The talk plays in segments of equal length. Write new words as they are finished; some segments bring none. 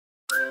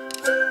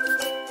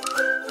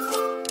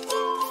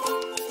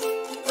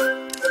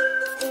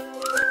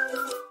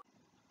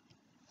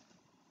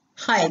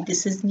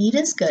this is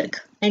Neeraj Garg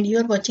and you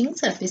are watching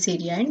Surface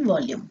Area and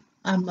Volume.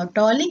 A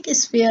metallic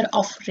sphere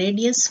of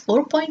radius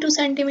 4.2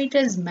 cm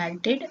is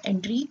melted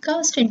and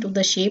recast into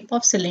the shape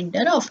of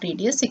cylinder of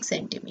radius 6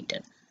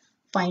 cm.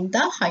 Find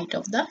the height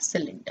of the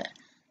cylinder.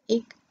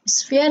 एक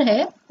sphere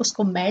है,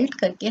 उसको melt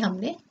करके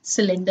हमने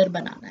cylinder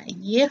बनाना है.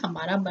 ये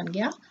हमारा बन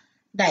गया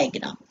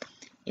डायग्राम.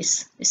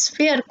 इस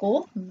स्फीयर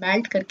को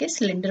मेल्ट करके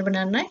सिलेंडर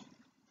बनाना है.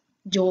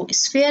 जो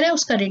स्फीयर है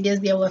उसका रेडियस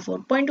दिया हुआ है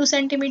 4.2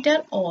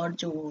 सेंटीमीटर और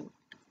जो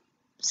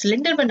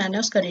सिलेंडर बनाना है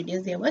उसका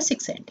रेडियस दिया हुआ है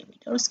 6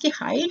 सेंटीमीटर. उसकी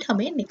हाइट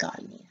हमें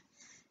निकालनी है.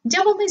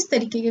 जब हमें इस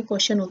तरीके के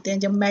क्वेश्चन होते हैं,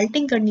 जब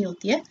मेल्टिंग करनी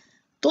होती है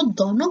तो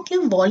दोनों के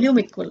वॉल्यूम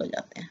इक्वल हो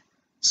जाते हैं.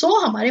 सो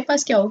हमारे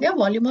पास क्या हो गया,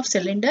 volume of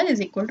cylinder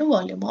is equal to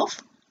volume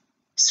of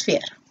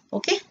sphere.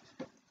 Okay,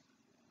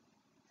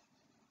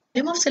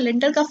 volume of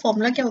cylinder का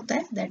फॉर्मूला क्या होता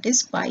है, that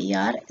is pi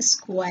are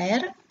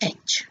square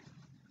H.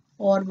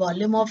 और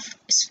वॉल्यूम ऑफ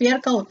स्फीयर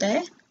का होता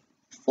है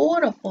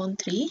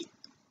 4/3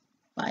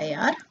 पाई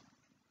आर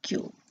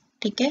क्यूब.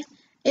 ठीक है,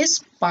 इस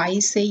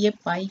पाई से ये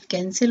पाई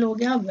कैंसिल हो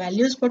गया.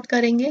 वैल्यूज पुट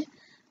करेंगे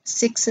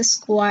 6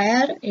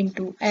 square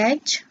into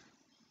H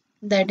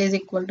that is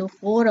equal to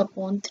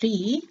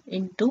 4/3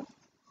 into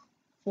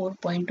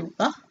 4.2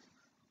 का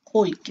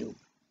whole cube.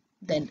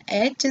 Then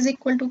H is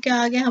equal to क्या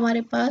आ गया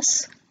हमारे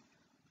पास,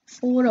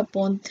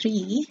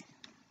 4/3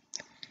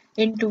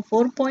 into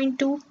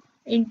 4.2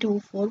 into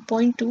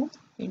 4.2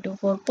 into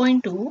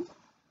 4.2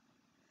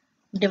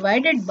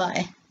 divided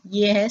by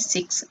ये है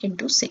 6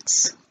 इंटू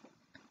 6.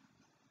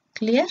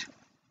 क्लियर.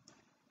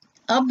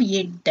 अब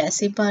ये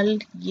डेसिमल,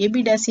 ये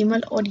भी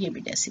डेसिमल और ये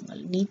भी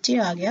डेसिमल, नीचे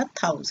आ गया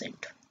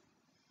 1000.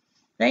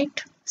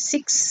 राइट,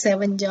 6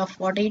 7 जा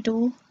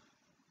 42,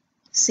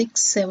 6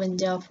 7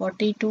 जा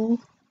 42,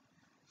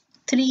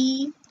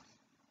 3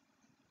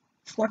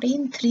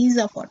 14 3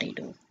 जा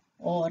 42.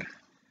 और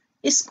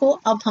इसको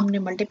अब हमने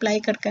मल्टीप्लाई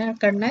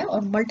करना है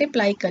और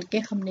मल्टीप्लाई करके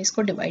हमने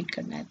इसको डिवाइड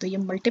करना है. तो ये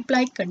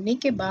मल्टीप्लाई करने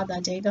के बाद आ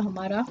जाएगा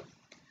हमारा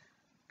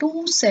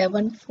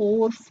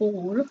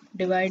 2744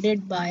 डिवाइडेड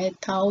बाय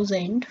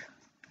 1000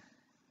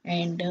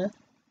 एंड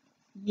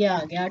ये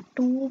आ गया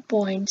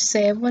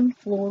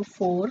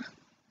 2.744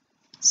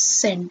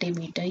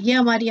 सेंटीमीटर. ये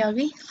हमारी आ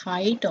गई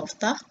height of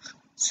the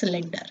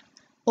cylinder.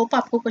 Hope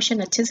आपको क्वेश्चन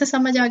अच्छे से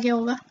समझ आ गया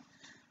होगा.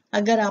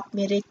 अगर आप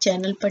मेरे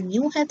चैनल पर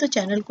न्यू हैं तो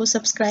चैनल को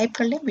सब्सक्राइब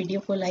कर लें, वीडियो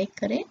को लाइक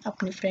करें,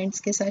 अपने फ्रेंड्स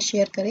के साथ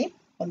शेयर करें.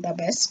 All the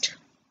best.